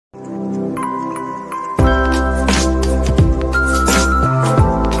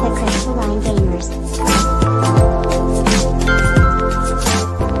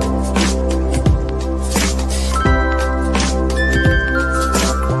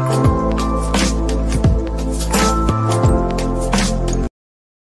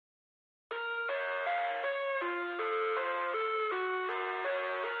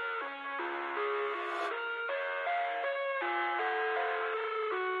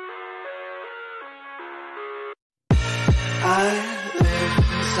I live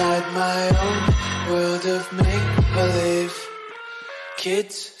inside my own world of make-believe.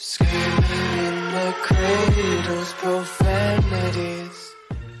 Kids screaming in the cradles, profanities.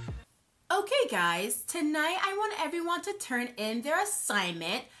 Okay guys, tonight I want everyone to turn in their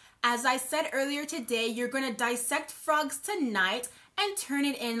assignment. As I said earlier today, you're going to dissect frogs tonight and turn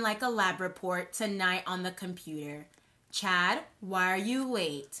it in like a lab report tonight on the computer. Chad, why are you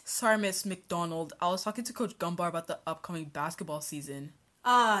late? Sorry, Miss McDonald. I was talking to Coach Gumbar about the upcoming basketball season.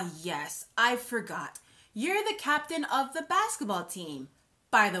 Ah, yes, I forgot. You're the captain of the basketball team.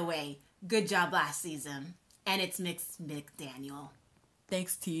 By the way, good job last season. And it's Miss McDaniel.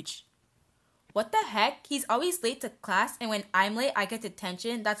 Thanks, Teach. What the heck? He's always late to class, and when I'm late, I get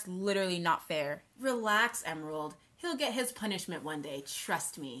detention? That's literally not fair. Relax, Emerald. He'll get his punishment one day,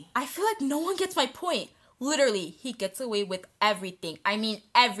 trust me. I feel like no one gets my point. Literally, he gets away with everything. I mean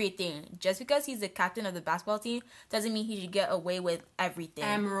everything. Just because he's the captain of the basketball team doesn't mean he should get away with everything.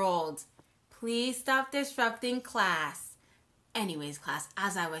 Emerald, please stop disrupting class. Anyways, class,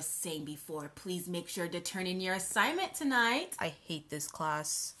 as I was saying before, please make sure to turn in your assignment tonight. I hate this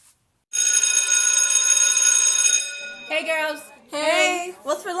class. Hey girls! Hey!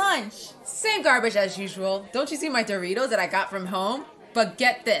 What's for lunch? Same garbage as usual. Don't you see my Doritos that I got from home? But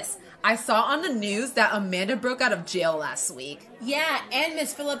get this, I saw on the news that Amanda broke out of jail last week. Yeah, and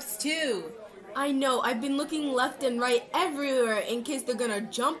Miss Phillips too. I know, I've been looking left and right everywhere in case they're gonna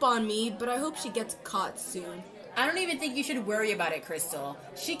jump on me, but I hope she gets caught soon. I don't even think you should worry about it, Crystal.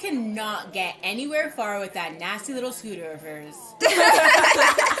 She cannot get anywhere far with that nasty little scooter of hers.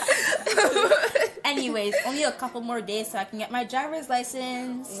 Anyways, only a couple more days so I can get my driver's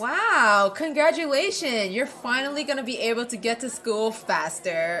license. Wow, congratulations. You're finally going to be able to get to school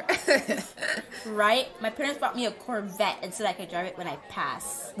faster. Right? My parents bought me a Corvette and said I could drive it when I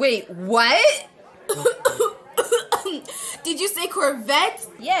pass. Wait, what? Did you say Corvette?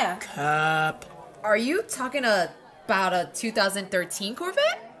 Yeah. Cap. Are you talking about a 2013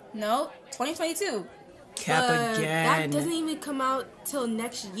 Corvette? No, 2022. Cap That again. doesn't even come out till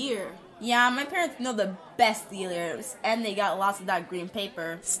next year. Yeah, my parents know the best dealers, and they got lots of that green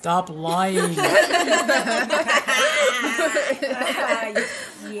paper. Stop lying.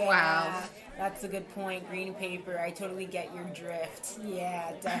 Yeah, Wow. that's a good point. Green paper. I totally get your drift.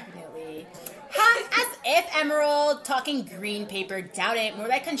 Yeah, definitely. Ha! As if, Emerald. Talking green paper. Doubt it. More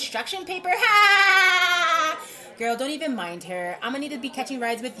like construction paper. Ha! Girl, don't even mind her. I'm gonna need to be catching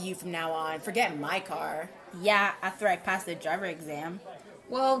rides with you from now on. Forget my car. Yeah, after I pass the driver exam.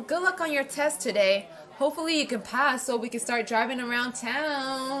 Well, good luck on your test today. Hopefully you can pass so we can start driving around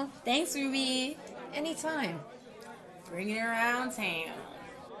town. Thanks, Ruby. Anytime. Bring it around town.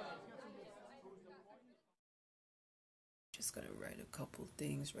 Just gonna write a couple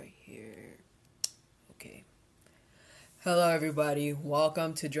things right here. Okay. Hello everybody,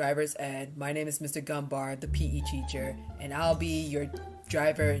 welcome to Driver's Ed. My name is Mr. Gumbar, the PE teacher, and I'll be your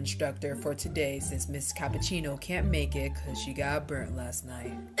driver instructor for today since Miss Cappuccino can't make it because she got burnt last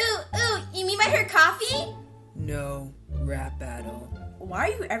night. Ooh, you mean by her coffee? No, rap battle. Why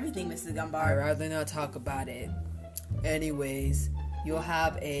are you everything, Mrs. I'd Gumbar? rather not talk about it. Anyways, you'll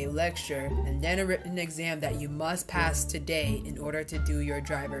have a lecture and then a written exam that you must pass today in order to do your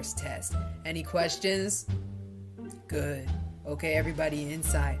driver's test. Any questions? Good. Okay, everybody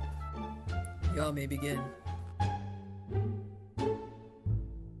inside. Y'all may begin.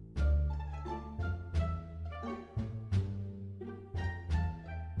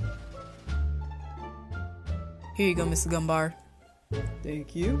 Here you go, Miss Gumbar.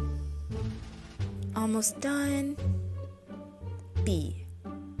 Thank you. Almost done. B.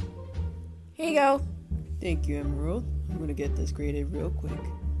 Here you go. Thank you, Emerald. I'm gonna get this graded real quick.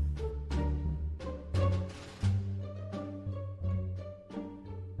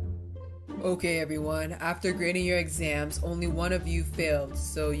 Okay, everyone. After grading your exams, only one of you failed,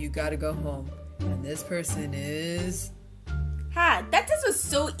 so you gotta go home. And this person is... Ha, that test was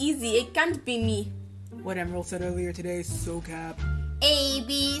so easy, it can't be me. What Emerald said earlier today is so cap. A,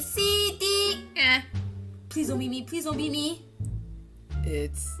 B, C, D. Please don't be me. Please don't be me.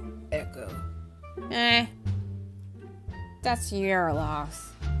 It's Echo. That's your loss.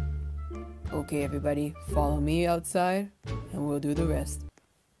 Okay, everybody, follow me outside, and we'll do the rest.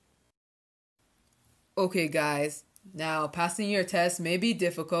 Okay, guys. Now, passing your test may be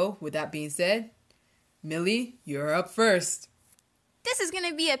difficult. With that being said, Millie, you're up first. This is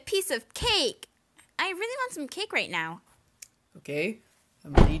gonna be a piece of cake. I really want some cake right now. Okay,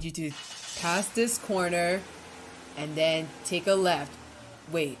 I'm gonna need you to pass this corner and then take a left.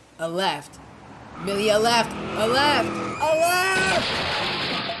 Wait, a left. Millie, a left, a left, a left!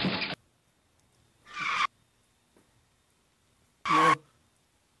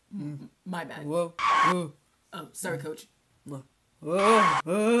 My bad. Whoa. Whoa. Sorry, coach. Whoa.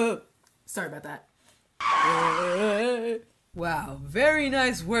 Whoa. Sorry about that. Wow, very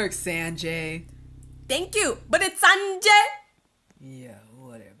nice work, Sanjay. Thank you, but it's Sanjay. Yeah,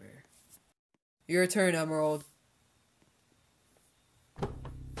 whatever. Your turn, Emerald.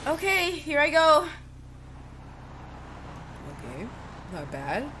 Okay, here I go. Okay, not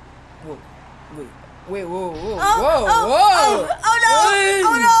bad. Whoa, wait, whoa, whoa, Oh, whoa, oh, whoa! oh, oh no! Hey!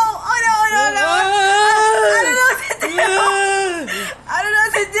 Oh no! Oh no! Oh no! I don't know what to do. I don't know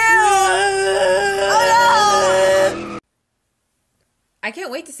what to do. Oh no! I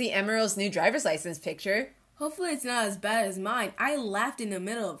can't wait to see Emerald's new driver's license picture. Hopefully it's not as bad as mine. I laughed in the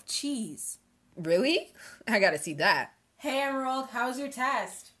middle of cheese. Really? I gotta see that. Hey, Emerald, how's your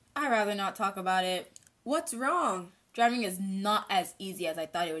test? I'd rather not talk about it. What's wrong? Driving is not as easy as I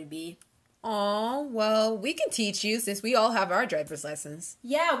thought it would be. Aw, well, we can teach you since we all have our driver's license.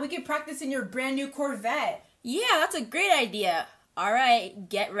 Yeah, we can practice in your brand new Corvette. Yeah, that's a great idea. All right,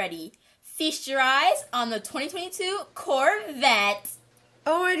 get ready. Feast your eyes on the 2022 Corvette.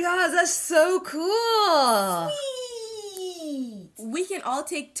 Oh my gosh, that's so cool! We can all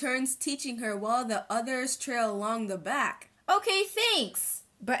take turns teaching her while the others trail along the back. Okay, thanks.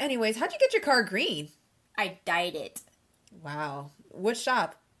 But anyways, how'd you get your car green? I dyed it. Wow. Which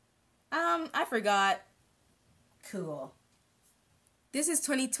shop? I forgot. Cool. This is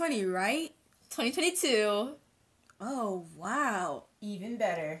 2020, right? 2022. Oh, wow. Even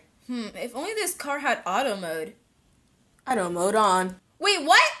better. If only this car had auto mode. I don't mode on. Wait,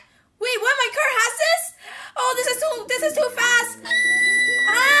 what? Wait, what? My car has this? Oh, this is too fast.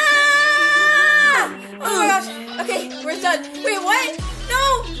 Ah! Oh my gosh. Okay, we're done. Wait, what?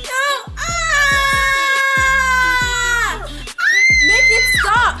 No! Ah! Make it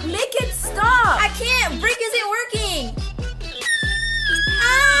stop! Make it stop! I can't. Brake isn't working.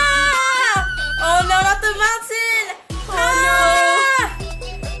 Ah! Oh no, not the mountain. Oh,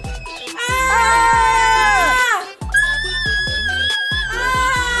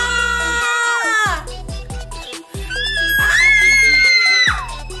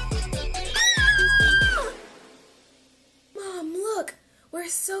 Mom, look! We're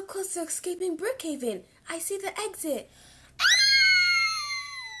so close to escaping Brookhaven. I see the exit.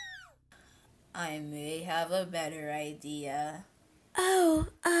 I may have a better idea. Oh,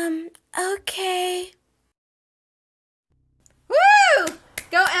 okay. Woo!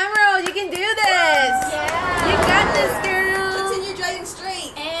 Go Emerald, you can do this! Yeah. You got this, girl! Continue driving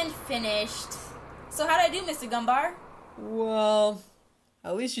straight. And finished. So how'd I do, Mr. Gumbar? Well,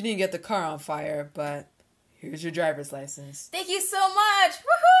 at least you didn't get the car on fire, but here's your driver's license. Thank you so much.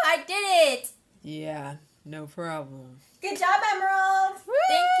 Woohoo! I did it. Yeah, no problem. Good job, Emerald.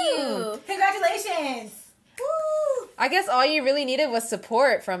 Thank you. Congratulations. Woo! I guess all you really needed was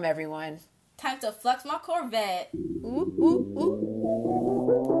support from everyone. Time to flex my Corvette. Ooh, ooh,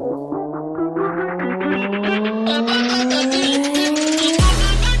 ooh.